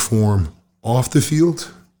didn't perform off the field,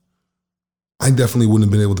 I definitely wouldn't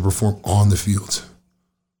have been able to perform on the field.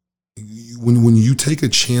 When you take a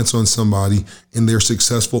chance on somebody and they're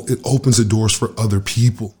successful, it opens the doors for other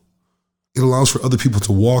people. It allows for other people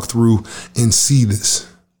to walk through and see this.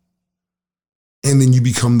 And then you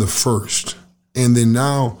become the first. And then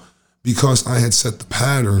now, because I had set the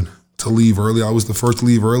pattern to leave early, I was the first to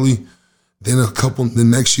leave early. Then the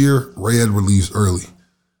next year, Ray Edward leaves early.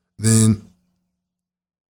 Then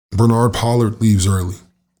Bernard Pollard leaves early.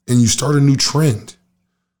 And you start a new trend.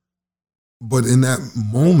 But in that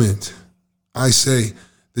moment, I say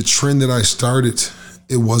the trend that I started,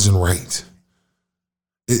 it wasn't right.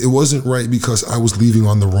 It wasn't right because I was leaving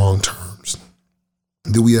on the wrong terms.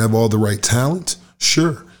 Did we have all the right talent?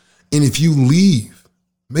 Sure. And if you leave,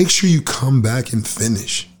 make sure you come back and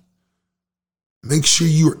finish. Make sure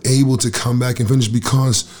you're able to come back and finish,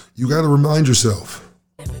 because you got to remind yourself.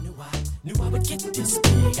 Knew I would get this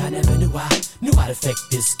big, I never knew I'd affect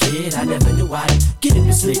this kid, I never knew I'd get him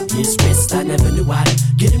to slit his wrist, I never knew I'd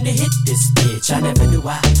get him to hit this bitch, I never knew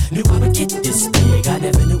I would get this big, I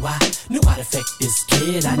never knew I'd affect this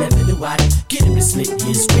kid, I never knew I'd get him to slit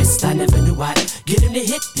his wrist, I never knew I'd get him to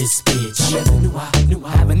hit this bitch, I never knew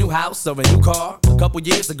I have a new house or a new car. A couple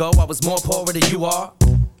years ago I was more poorer than you are.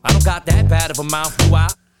 I don't got that bad of a mouth, do I?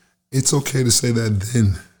 It's okay to say that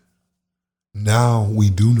then. Now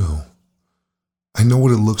we do know. I know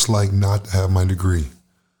what it looks like not to have my degree.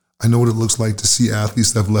 I know what it looks like to see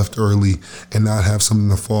athletes that have left early and not have something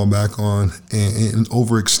to fall back on and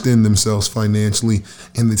overextend themselves financially,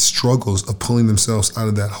 and the struggles of pulling themselves out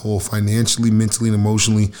of that hole financially, mentally, and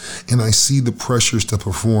emotionally. And I see the pressures to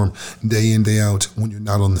perform day in, day out when you're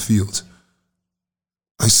not on the field.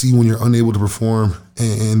 I see when you're unable to perform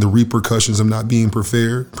and the repercussions of not being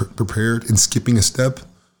prepared and skipping a step.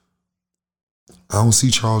 I don't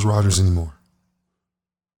see Charles Rogers anymore.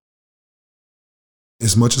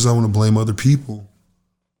 As much as I want to blame other people,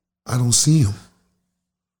 I don't see him.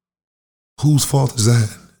 Whose fault is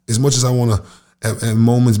that? As much as I want to, at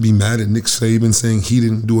moments, be mad at Nick Saban saying he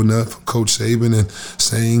didn't do enough, Coach Saban, and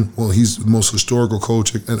saying, well, he's the most historical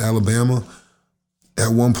coach at Alabama. At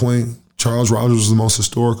one point, Charles Rogers was the most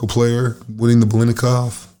historical player, winning the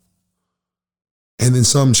Biletnikoff. And then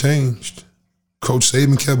something changed. Coach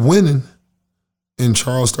Saban kept winning, and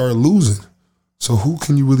Charles started losing. So who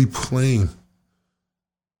can you really blame?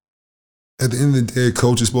 At the end of the day, a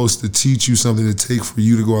coach is supposed to teach you something to take for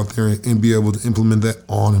you to go out there and be able to implement that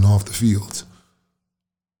on and off the field.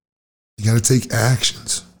 You got to take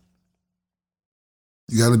actions.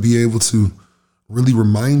 You got to be able to really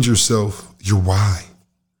remind yourself your why.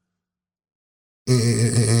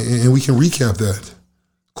 And we can recap that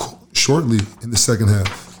shortly in the second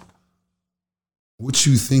half. What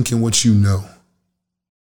you think and what you know.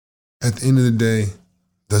 At the end of the day,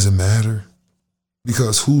 does it matter?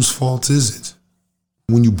 Because whose fault is it?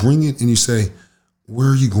 When you bring it and you say, where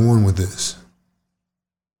are you going with this?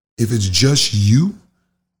 If it's just you,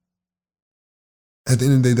 at the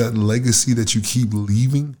end of the day, that legacy that you keep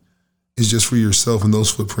leaving is just for yourself and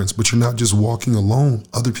those footprints. But you're not just walking alone.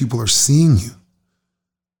 Other people are seeing you.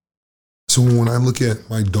 So when I look at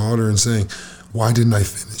my daughter and saying, why didn't I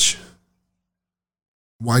finish?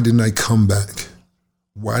 Why didn't I come back?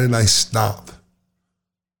 Why did I stop?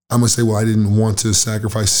 I'm going to say, well, I didn't want to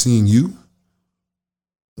sacrifice seeing you.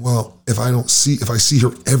 Well, if I see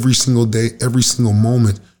her every single day, every single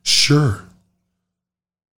moment, sure.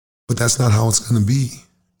 But that's not how it's going to be.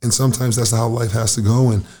 And sometimes that's how life has to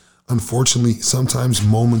go. And unfortunately, sometimes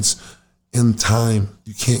moments in time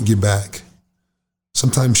you can't get back.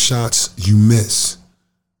 Sometimes shots you miss.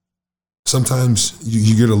 Sometimes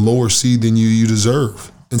you get a lower seed than you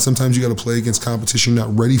deserve. And sometimes you got to play against competition you're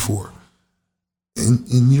not ready for. And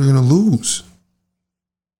you're going to lose.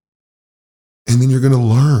 And then you're going to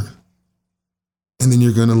learn. And then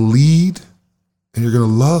you're going to lead. And you're going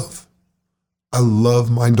to love. I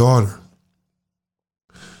love my daughter.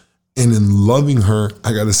 And in loving her,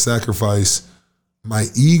 I got to sacrifice my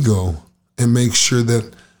ego and make sure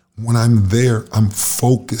that when I'm there, I'm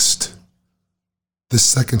focused the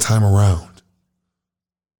second time around.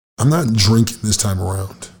 I'm not drinking this time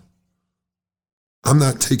around. I'm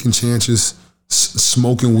not taking chances,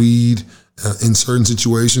 smoking weed in certain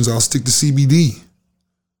situations. I'll stick to CBD.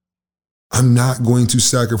 I'm not going to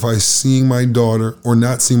sacrifice seeing my daughter or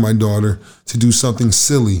not seeing my daughter to do something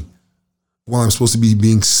silly while I'm supposed to be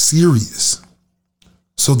being serious.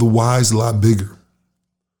 So the why is a lot bigger.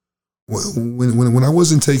 When I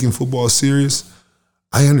wasn't taking football serious,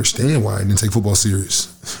 I understand why I didn't take football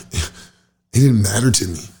serious. It didn't matter to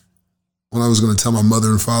me. When I was going to tell my mother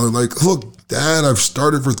and father, like, look, Dad, I've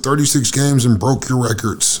started for 36 games and broke your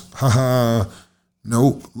records. Haha.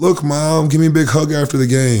 Nope. Look, Mom, give me a big hug after the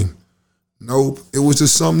game. Nope. It was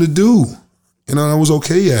just something to do. And I was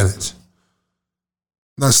okay at it.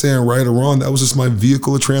 I'm not saying right or wrong. That was just my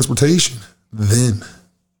vehicle of transportation. Then,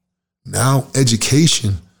 now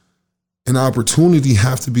education and opportunity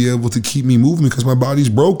have to be able to keep me moving because my body's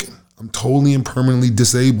broken. I'm totally and permanently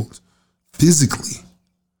disabled. Physically.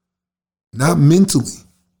 Not mentally.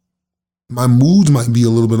 My moods might be a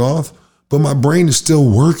little bit off, but my brain is still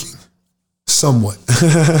working. Somewhat.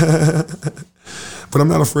 But I'm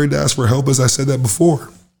not afraid to ask for help, as I said that before.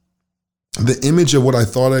 The image of what I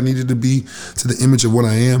thought I needed to be to the image of what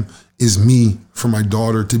I am is me for my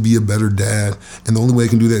daughter to be a better dad. And the only way I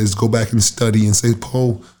can do that is go back and study and say,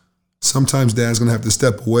 Poe, sometimes Dad's going to have to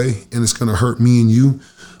step away and it's going to hurt me and you,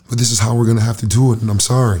 but this is how we're going to have to do it. And I'm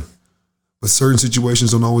sorry. But certain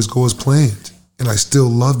situations don't always go as planned. And I still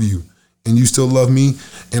love you. And you still love me.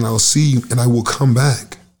 And I'll see you. And I will come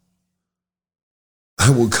back. I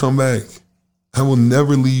will come back. I will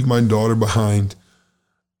never leave my daughter behind.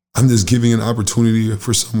 I'm just giving an opportunity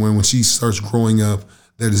for someone when she starts growing up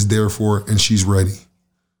that is there for her and she's ready.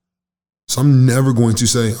 So I'm never going to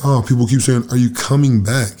say, oh, people keep saying, are you coming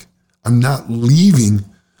back? I'm not leaving.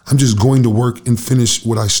 I'm just going to work and finish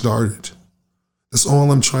what I started. That's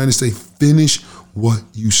all I'm trying to say. Finish what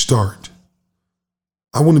you start.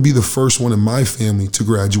 I want to be the first one in my family to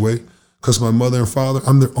graduate because my mother and father,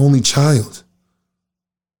 I'm their only child.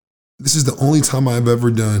 This is the only time I've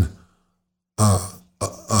ever done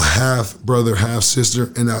a half brother, half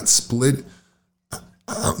sister, and not split.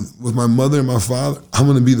 With my mother and my father, I'm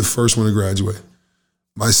going to be the first one to graduate.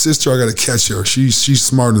 My sister, I got to catch her. She's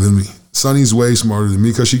smarter than me. Sonny's way smarter than me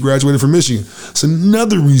because she graduated from Michigan. It's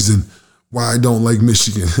another reason why I don't like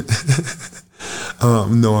Michigan.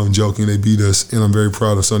 No, I'm joking. They beat us, and I'm very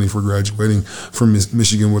proud of Sonny for graduating from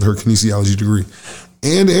Michigan with her kinesiology degree.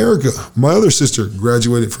 And Erica, my other sister,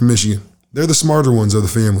 graduated from Michigan. They're the smarter ones of the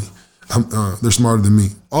family. They're smarter than me.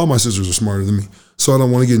 All my sisters are smarter than me. So I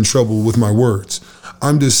don't want to get in trouble with my words.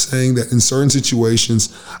 I'm just saying that in certain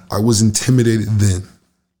situations, I was intimidated then.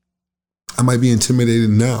 I might be intimidated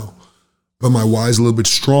now, but my why is a little bit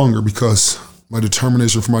stronger because my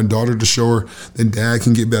determination for my daughter to show her that Dad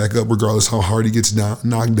can get back up regardless how hard he gets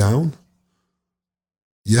knocked down.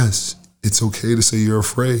 Yes, it's okay to say you're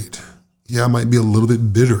afraid. Yeah, I might be a little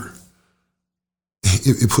bit bitter.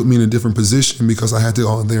 It put me in a different position because I had to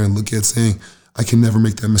go out there and look at saying, I can never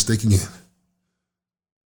make that mistake again.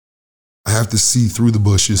 I have to see through the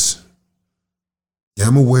bushes. Yeah,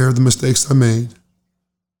 I'm aware of the mistakes I made.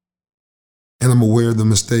 And I'm aware of the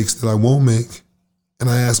mistakes that I won't make. And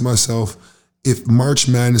I ask myself, if March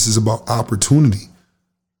Madness is about opportunity,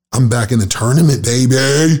 I'm back in the tournament,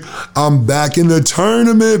 baby. I'm back in the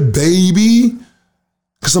tournament, baby.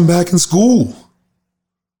 Because I'm back in school.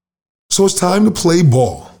 So it's time to play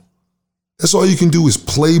ball. That's all you can do is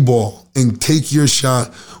play ball and take your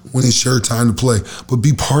shot when it's your time to play. But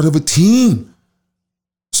be part of a team.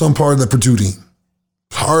 So I'm part of the Purdue team.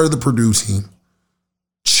 Part of the Purdue team.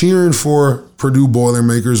 Cheering for Purdue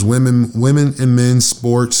Boilermakers, women and men's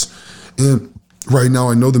sports. And right now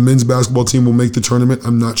I know the men's basketball team will make the tournament.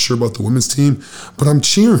 I'm not sure about the women's team, but I'm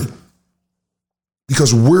cheering.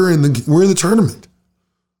 Because we're in the tournament.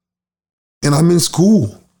 And I'm in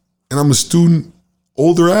school, and I'm a student,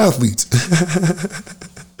 older athlete.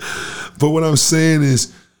 But what I'm saying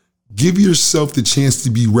is, give yourself the chance to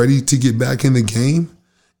be ready to get back in the game.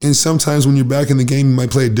 And sometimes when you're back in the game, you might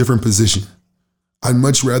play a different position. I'd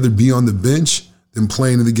much rather be on the bench than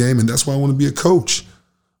playing in the game, and that's why I want to be a coach,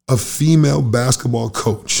 a female basketball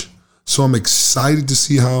coach. So I'm excited to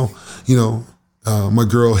see how, my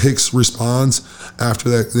girl Hicks responds after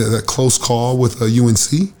that close call with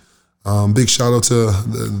UNC. Big shout out to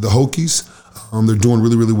the Hokies. They're doing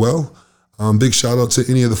really, really well. Big shout out to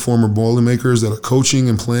any of the former Boilermakers that are coaching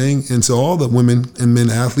and playing, and to all the women and men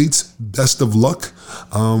athletes. Best of luck.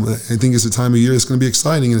 I think it's a time of year that's going to be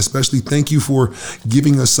exciting, and especially thank you for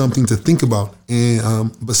giving us something to think about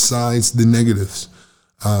and besides the negatives.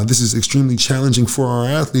 This is extremely challenging for our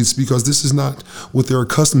athletes because this is not what they're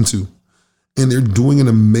accustomed to. and they're doing an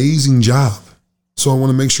amazing job. So I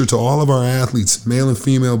want to make sure to all of our athletes, male and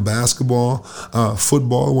female, basketball,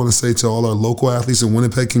 football, I want to say to all our local athletes in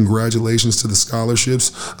Winnipeg, congratulations to the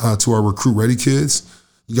scholarships, to our Recruit Ready kids.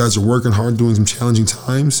 You guys are working hard, doing some challenging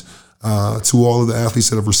times. To all of the athletes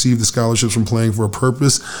that have received the scholarships from Playing for a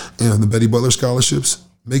Purpose and the Betty Butler scholarships,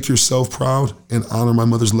 make yourself proud and honor my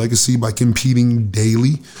mother's legacy by competing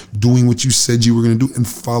daily, doing what you said you were going to do, and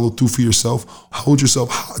follow through for yourself. Hold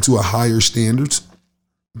yourself to a higher standards.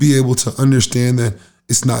 Be able to understand that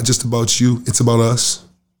it's not just about you, it's about us.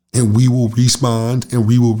 And we will respond and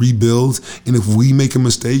we will rebuild. And if we make a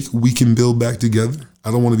mistake, we can build back together.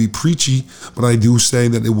 I don't want to be preachy, but I do say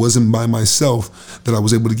that it wasn't by myself that I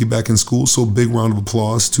was able to get back in school. So big round of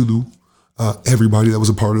applause to everybody that was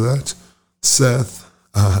a part of that. Seth,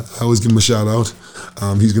 I always give him a shout out.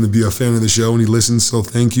 He's going to be a fan of the show and he listens, so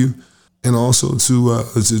thank you. And also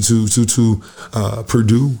to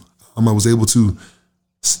Purdue, I was able to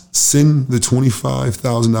send the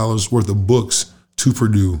 $25,000 worth of books to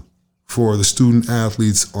Purdue for the student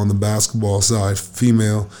athletes on the basketball side,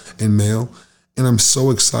 female and male. And I'm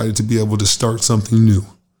so excited to be able to start something new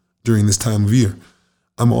during this time of year.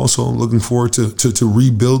 I'm also looking forward to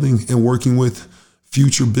rebuilding and working with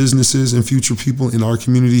future businesses and future people in our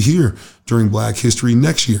community here during Black History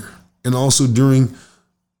next year, and also during,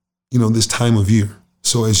 this time of year.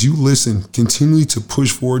 So as you listen, continue to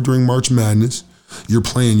push forward during March Madness. You're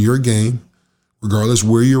playing your game, regardless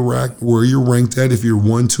where you're ranked at. If you're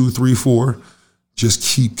 1, 2, 3, 4, just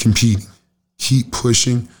keep competing, keep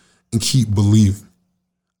pushing, and keep believing.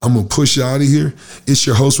 I'm gonna push you out of here. It's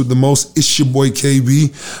your host with the most. It's your boy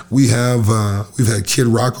KB. We've had Kid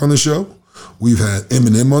Rock on the show. We've had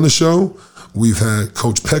Eminem on the show. We've had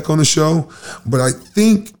Coach Peck on the show. But I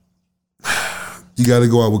think you got to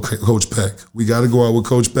go out with Coach Peck. We got to go out with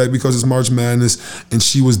Coach Peck because it's March Madness, and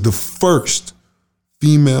she was the first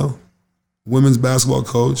female women's basketball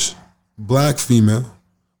coach, black female,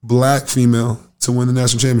 to win the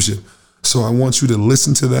national championship. So I want you to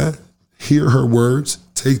listen to that, hear her words,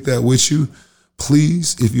 take that with you.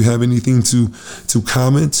 Please, if you have anything to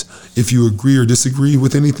comment, if you agree or disagree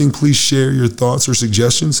with anything, please share your thoughts or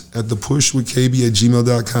suggestions at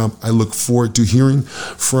thepushwithkb@gmail.com. I look forward to hearing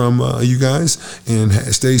from you guys, and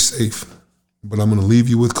stay safe. But I'm going to leave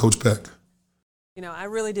you with Coach Peck. I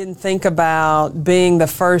really didn't think about being the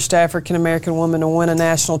first African-American woman to win a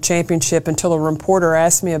national championship until a reporter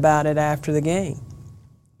asked me about it after the game.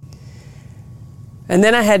 And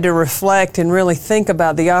then I had to reflect and really think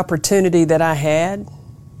about the opportunity that I had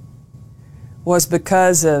was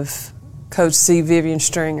because of Coach C. Vivian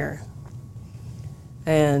Stringer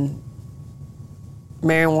and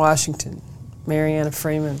Marion Washington, Mariana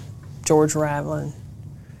Freeman, George Raveling.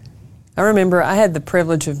 I remember I had the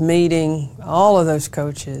privilege of meeting all of those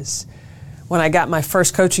coaches when I got my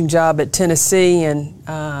first coaching job at Tennessee, and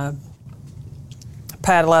Pat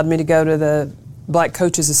allowed me to go to the Black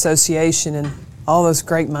Coaches Association, and all those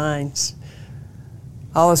great minds,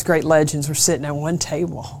 all those great legends were sitting at one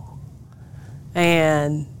table.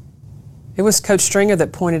 And it was Coach Stringer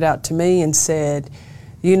that pointed out to me and said,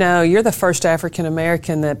 you're the first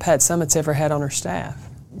African-American that Pat Summitt's ever had on her staff.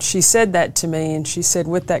 She said that to me, and she said,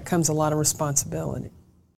 with that comes a lot of responsibility.